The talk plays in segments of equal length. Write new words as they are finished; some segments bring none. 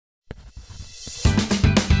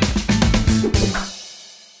You're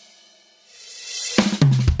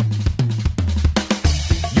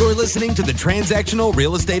listening to the Transactional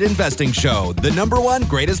Real Estate Investing Show, the #1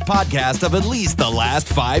 greatest podcast of at least the last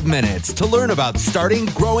 5 minutes to learn about starting,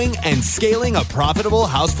 growing, and scaling a profitable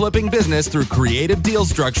house flipping business through creative deal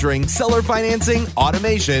structuring, seller financing,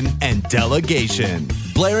 automation, and delegation.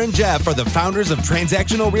 Blair and Jeff are the founders of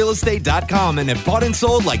TransactionalRealEstate.com and have bought and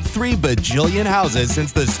sold like 3 bajillion houses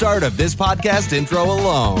since the start of this podcast intro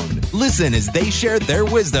alone. Listen as they share their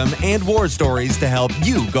wisdom and war stories to help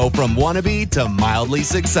you go from wannabe to mildly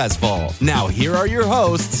successful. Now here are your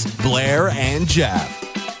hosts, Blair and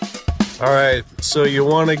Jeff. All right, so you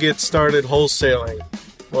want to get started wholesaling.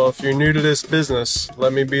 Well, if you're new to this business,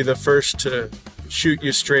 let me be the first to shoot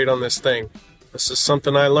you straight on this thing. This is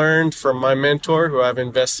something I learned from my mentor, who I've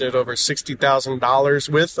invested over $60,000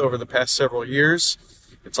 with over the past several years.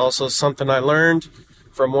 It's also something I learned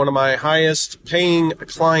from one of my highest paying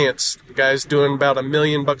clients. The guy's doing about $1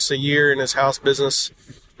 million a year in his house business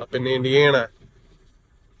up in Indiana.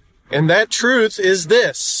 And that truth is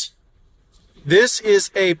this. This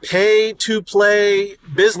is a pay-to-play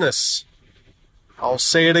business. I'll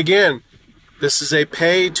say it again. This is a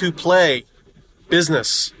pay-to-play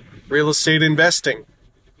business. Real estate investing.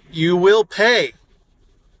 You will pay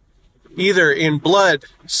either in blood,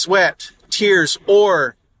 sweat, tears,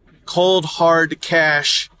 or cold hard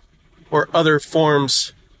cash or other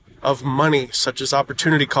forms of money such as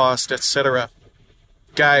opportunity cost, etc.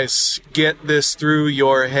 Guys, get this through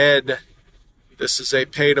your head. This is a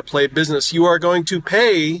pay-to-play business. You are going to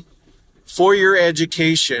pay for your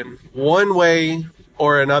education one way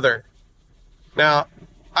or another. Now,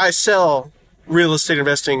 I sell real estate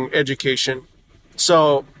investing education,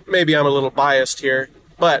 so maybe I'm a little biased here,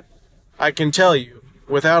 but I can tell you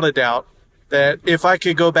without a doubt that if I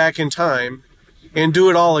could go back in time and do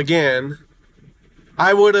it all again,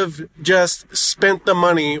 I would have just spent the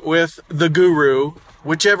money with the guru,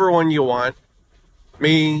 whichever one you want,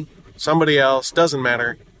 me, somebody else, doesn't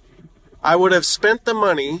matter. I would have spent the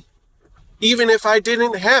money, even if I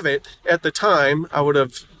didn't have it at the time, I would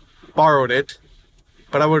have borrowed it,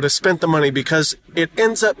 but I would have spent the money because it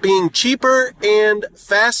ends up being cheaper and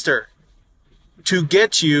faster to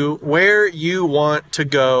get you where you want to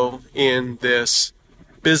go in this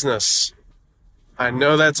business. I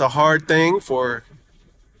know that's a hard thing for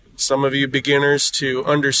some of you beginners to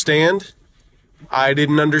understand. I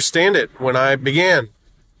didn't understand it when I began.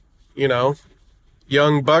 You know,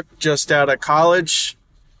 young buck just out of college,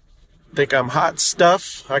 think I'm hot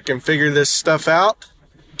stuff. I can figure this stuff out.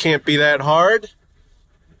 Can't be that hard.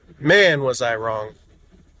 Man, was I wrong.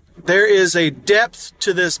 There is a depth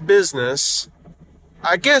to this business,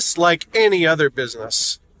 I guess like any other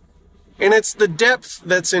business. And it's the depth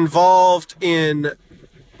that's involved in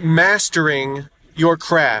mastering your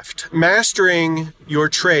craft, mastering your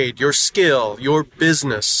trade, your skill, your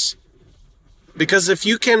business. Because if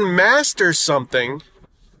you can master something,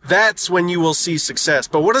 that's when you will see success.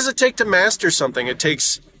 But what does it take to master something? It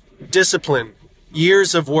takes discipline,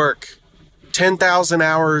 years of work, 10,000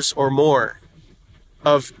 hours or more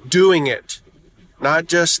of doing it. Not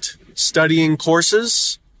just studying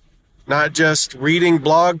courses, not just reading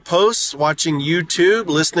blog posts, watching YouTube,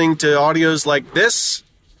 listening to audios like this,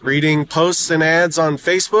 reading posts and ads on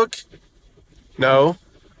Facebook. No,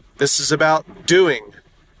 this is about doing.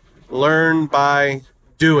 Learn by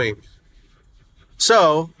doing.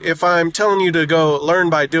 So, if I'm telling you to go learn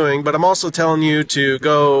by doing, but I'm also telling you to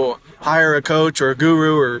go hire a coach or a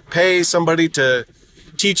guru or pay somebody to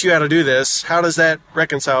teach you how to do this, how does that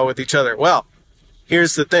reconcile with each other? Well,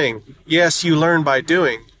 here's the thing. Yes, you learn by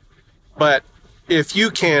doing, but if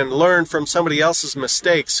you can learn from somebody else's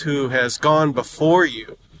mistakes who has gone before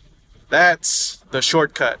you, that's the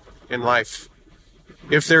shortcut in life,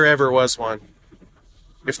 if there ever was one.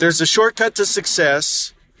 If there's a shortcut to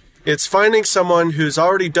success, it's finding someone who's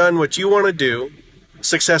already done what you want to do,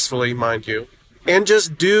 successfully, mind you, and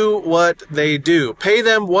just do what they do. Pay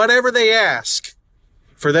them whatever they ask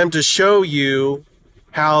for them to show you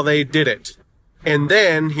how they did it. And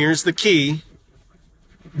then, here's the key,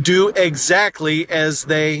 do exactly as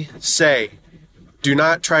they say. Do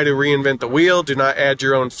not try to reinvent the wheel. Do not add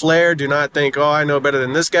your own flair. Do not think, oh, I know better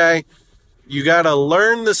than this guy. You got to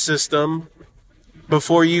learn the system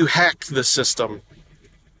before you hack the system.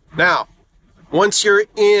 Now, once you're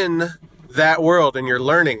in that world and you're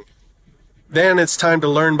learning, then it's time to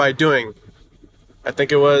learn by doing. I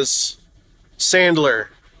think it was Sandler,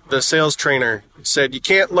 the sales trainer, said you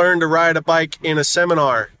can't learn to ride a bike in a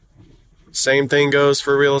seminar. Same thing goes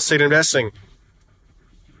for real estate investing.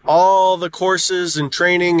 All the courses and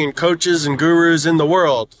training and coaches and gurus in the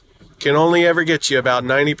world can only ever get you about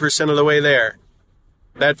 90% of the way there.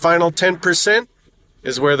 That final 10%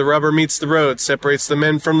 is where the rubber meets the road, separates the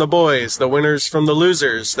men from the boys, the winners from the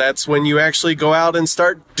losers. That's when you actually go out and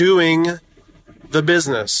start doing the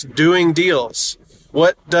business, doing deals.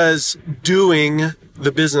 What does doing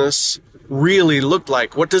the business really look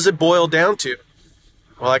like? What does it boil down to?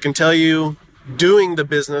 Well, I can tell you, doing the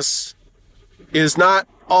business is not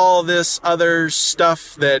all this other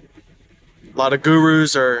stuff that a lot of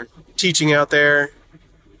gurus are teaching out there,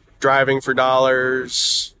 driving for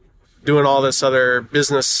dollars, doing all this other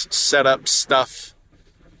business setup stuff.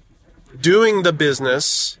 Doing the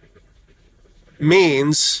business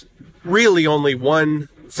means really only one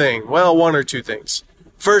thing. Well, one or two things.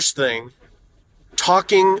 First thing,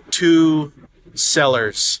 talking to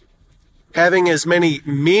sellers. Having as many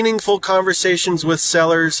meaningful conversations with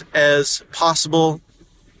sellers as possible,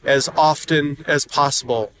 as often as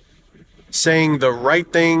possible. Saying the right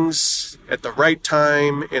things at the right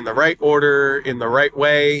time, in the right order, in the right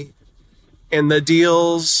way. And the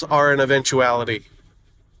deals are an eventuality.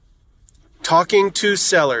 Talking to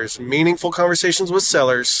sellers, meaningful conversations with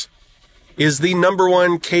sellers, is the number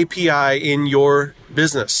one KPI in your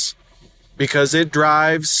business because it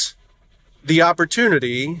drives the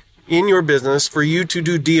opportunity in your business for you to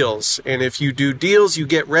do deals. And if you do deals, you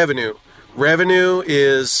get revenue. Revenue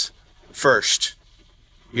is first.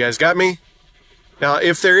 You guys got me? Now,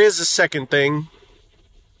 if there is a second thing,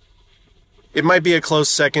 it might be a close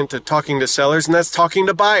second to talking to sellers, and that's talking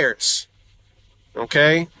to buyers.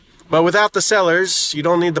 Okay? But without the sellers, you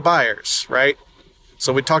don't need the buyers, right?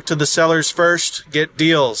 So we talk to the sellers first, get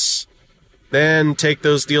deals. Then take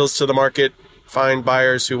those deals to the market, find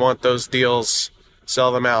buyers who want those deals,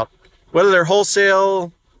 sell them out. Whether they're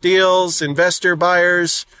wholesale deals, investor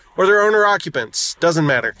buyers, or they're owner-occupants, doesn't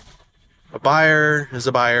matter. A buyer is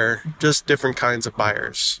a buyer, just different kinds of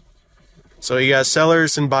buyers. So you got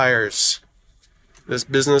sellers and buyers. This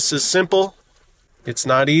business is simple. It's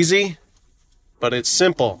not easy, but it's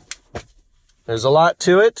simple. There's a lot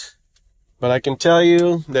to it, but I can tell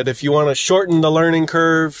you that if you want to shorten the learning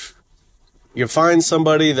curve, you find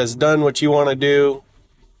somebody that's done what you want to do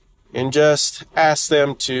and just ask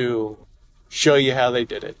them to show you how they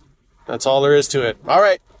did it. That's all there is to it. All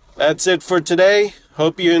right, that's it for today.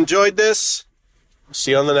 Hope you enjoyed this.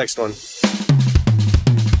 See you on the next one.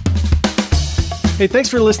 Hey, thanks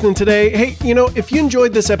for listening today. Hey, if you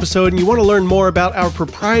enjoyed this episode and you want to learn more about our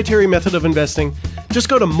proprietary method of investing, just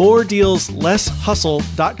go to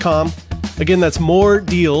moredealslesshustle.com. Again, that's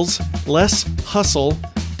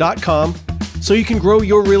moredealslesshustle.com so you can grow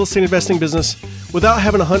your real estate investing business without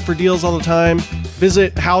having to hunt for deals all the time,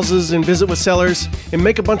 visit houses and visit with sellers, and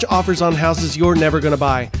make a bunch of offers on houses you're never going to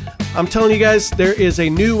buy. I'm telling you guys, there is a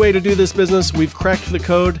new way to do this business. We've cracked the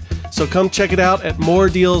code. So come check it out at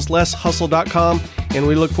moredealslesshustle.com, and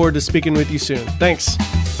we look forward to speaking with you soon. Thanks.